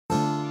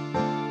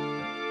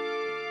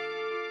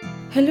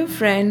Hello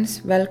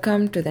friends,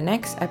 welcome to the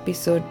next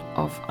episode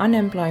of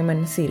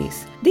Unemployment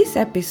series. This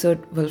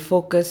episode will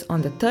focus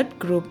on the third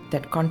group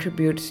that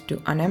contributes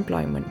to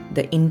unemployment,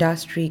 the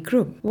industry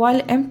group. While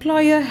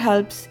employer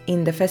helps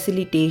in the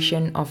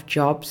facilitation of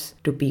jobs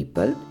to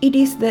people, it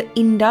is the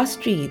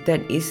industry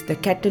that is the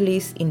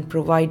catalyst in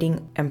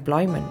providing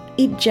employment.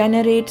 It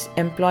generates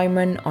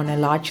employment on a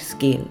large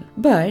scale.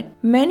 But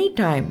many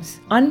times,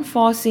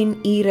 unforeseen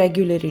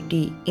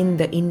irregularity in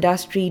the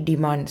industry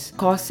demands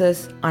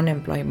causes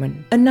unemployment.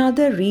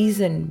 Another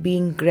reason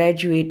being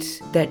graduates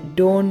that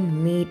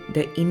don't meet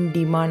the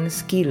in-demand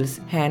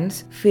skills,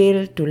 hence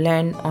fail to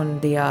land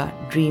on their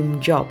dream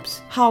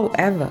jobs.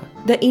 However,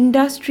 the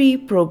industry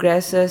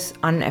progresses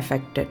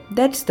unaffected.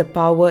 That's the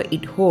power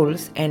it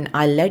holds, and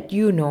I'll let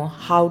you know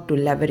how to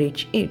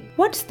leverage it.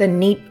 What's the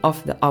need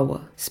of the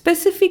hour?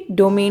 Specific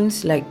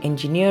domains like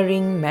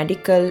engineering,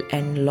 medical,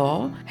 and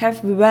law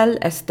have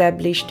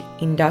well-established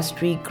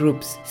industry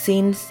groups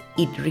since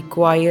it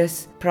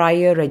requires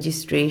prior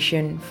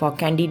registration for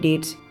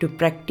candidates to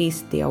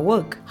practice their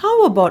work.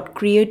 How about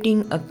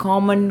creating a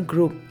common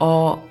group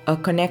or a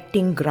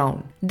connecting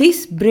ground?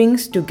 This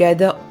brings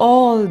together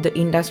all the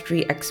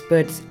industry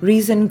experts,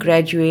 recent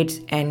graduates,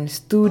 and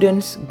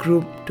students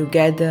group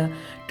together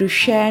to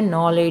share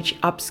knowledge,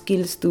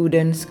 upskill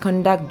students,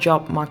 conduct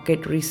job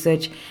market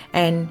research,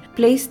 and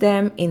place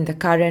them in the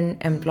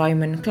current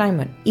employment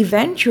climate.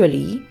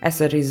 Eventually,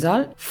 as a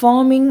result,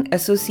 forming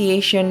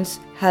associations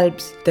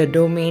helps the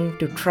domain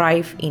to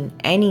thrive in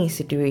any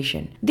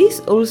situation. This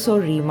also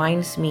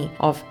reminds me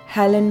of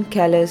Helen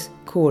Keller's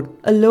quote,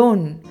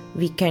 "Alone,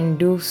 we can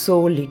do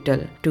so little.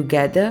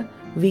 Together,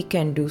 we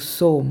can do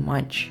so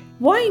much."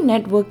 Why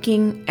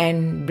networking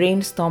and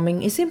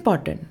brainstorming is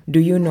important?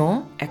 Do you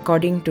know,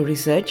 according to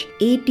research,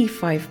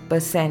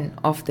 85%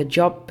 of the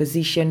job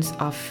positions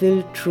are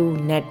filled through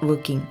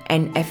networking.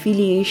 An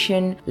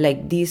affiliation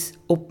like this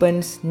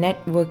opens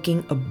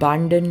networking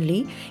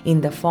abundantly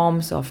in the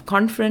forms of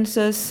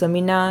conferences,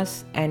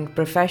 seminars, and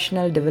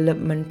professional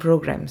development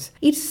programs.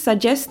 It's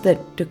suggested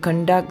to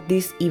conduct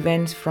these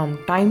events from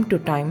time to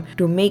time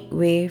to make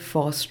way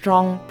for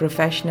strong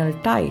professional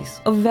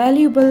ties. A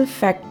valuable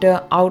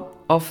factor out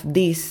of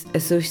this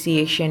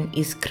association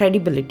is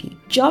credibility.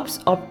 Jobs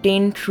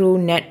obtained through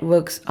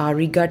networks are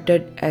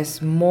regarded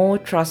as more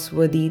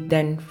trustworthy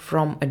than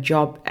from a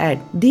job ad.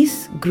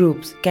 These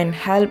groups can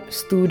help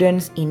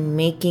students in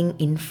making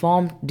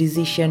informed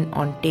decisions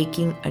on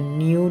taking a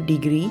new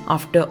degree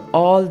after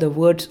all the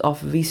words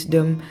of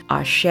wisdom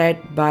are shared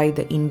by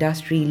the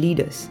industry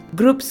leaders.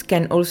 Groups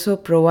can also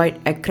provide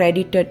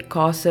accredited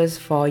courses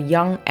for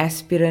young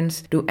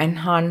aspirants to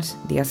enhance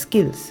their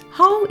skills.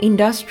 How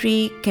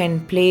industry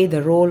can play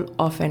the role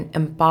of an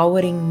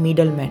empowering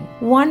middleman.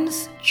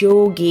 Once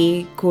Joe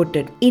Gay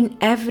quoted, "In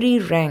every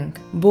rank,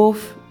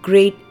 both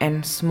great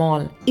and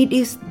small, it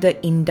is the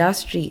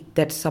industry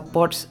that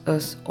supports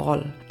us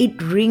all.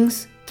 It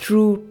rings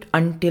true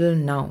until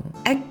now."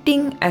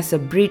 Acting as a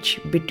bridge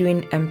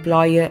between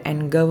employer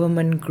and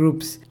government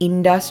groups,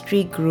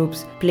 industry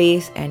groups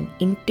plays an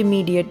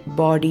intermediate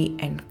body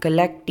and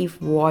collective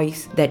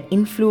voice that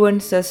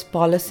influences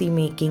policy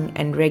making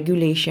and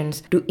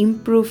regulations to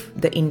improve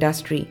the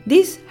industry.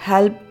 This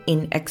helps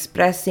in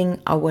expressing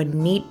our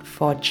need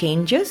for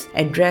changes,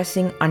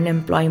 addressing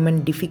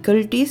unemployment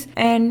difficulties,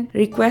 and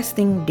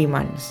requesting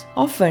demands.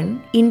 Often,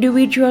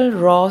 individual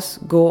roars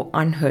go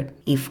unheard.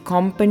 If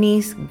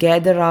companies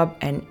gather up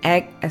and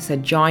act as a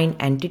joint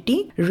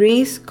entity,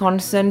 raise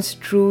concerns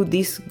through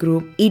this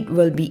group, it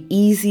will be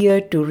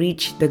easier to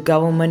reach the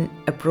government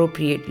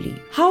appropriately.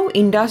 How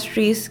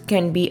industries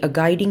can be a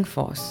guiding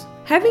force.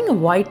 Having a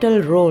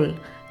vital role,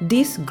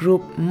 this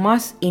group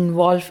must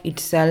involve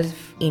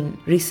itself in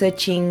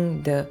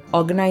researching the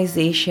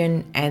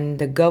organization and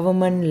the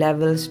government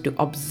levels to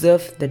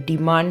observe the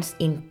demands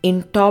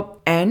in top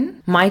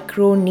and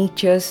micro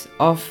niches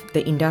of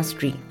the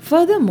industry.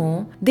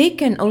 Furthermore, they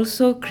can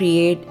also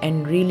create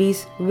and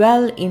release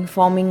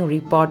well-informing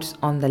reports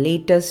on the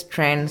latest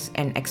trends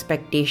and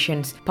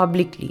expectations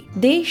publicly.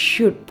 They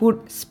should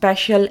put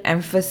special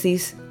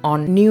emphasis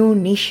on new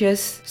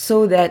niches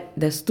so that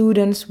the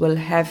students will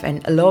have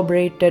an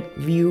elaborated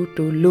view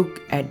to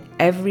look at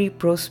every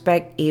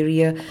prospect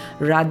area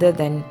rather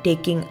than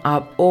taking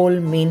up all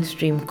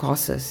mainstream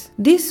courses.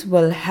 This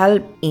will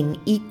help in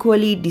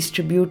equally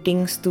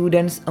distributing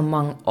students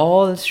among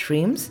all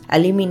streams,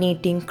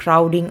 eliminating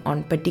crowding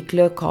on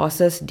particular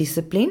courses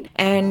discipline,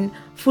 and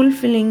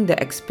fulfilling the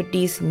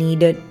expertise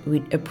needed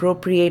with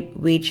appropriate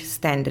wage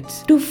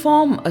standards. To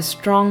form a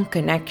strong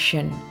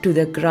connection to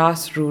the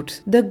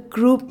grassroots, the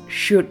group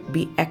should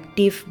be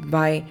active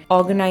by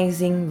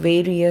organizing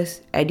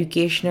various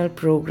educational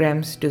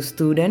programs to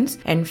students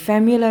students and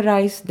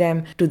familiarize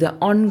them to the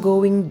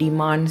ongoing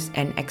demands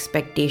and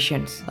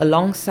expectations.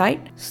 Alongside,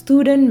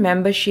 student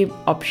membership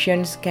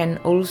options can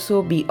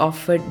also be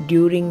offered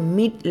during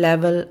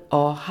mid-level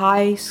or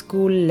high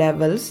school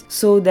levels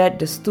so that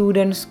the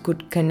students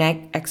could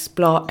connect,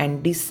 explore,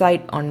 and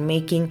decide on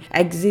making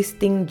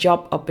existing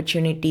job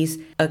opportunities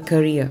a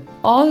career.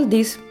 All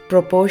these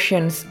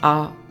proportions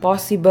are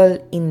possible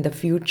in the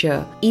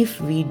future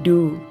if we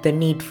do the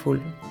needful.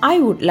 I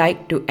would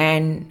like to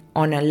end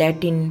on a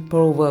Latin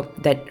proverb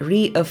that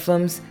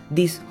reaffirms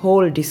this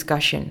whole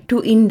discussion.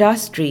 To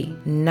industry,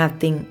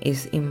 nothing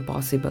is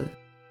impossible.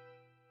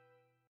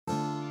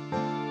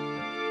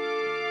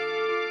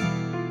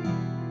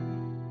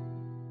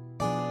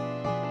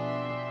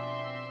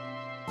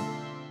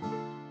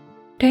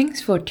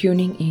 Thanks for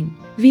tuning in.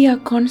 We are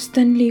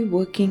constantly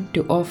working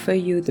to offer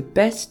you the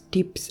best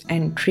tips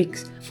and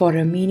tricks for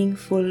a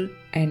meaningful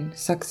and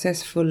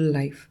successful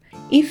life.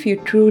 If you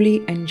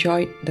truly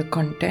enjoyed the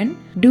content,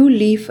 do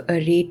leave a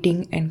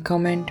rating and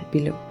comment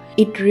below.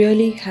 It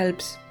really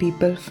helps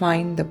people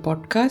find the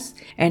podcast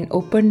and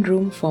open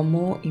room for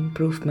more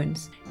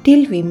improvements.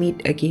 Till we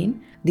meet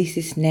again, this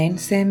is Nan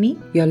Sammy,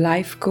 your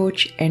life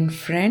coach and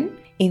friend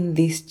in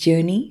this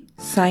journey,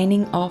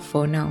 signing off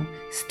for now.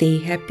 Stay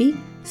happy,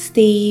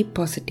 stay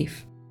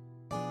positive.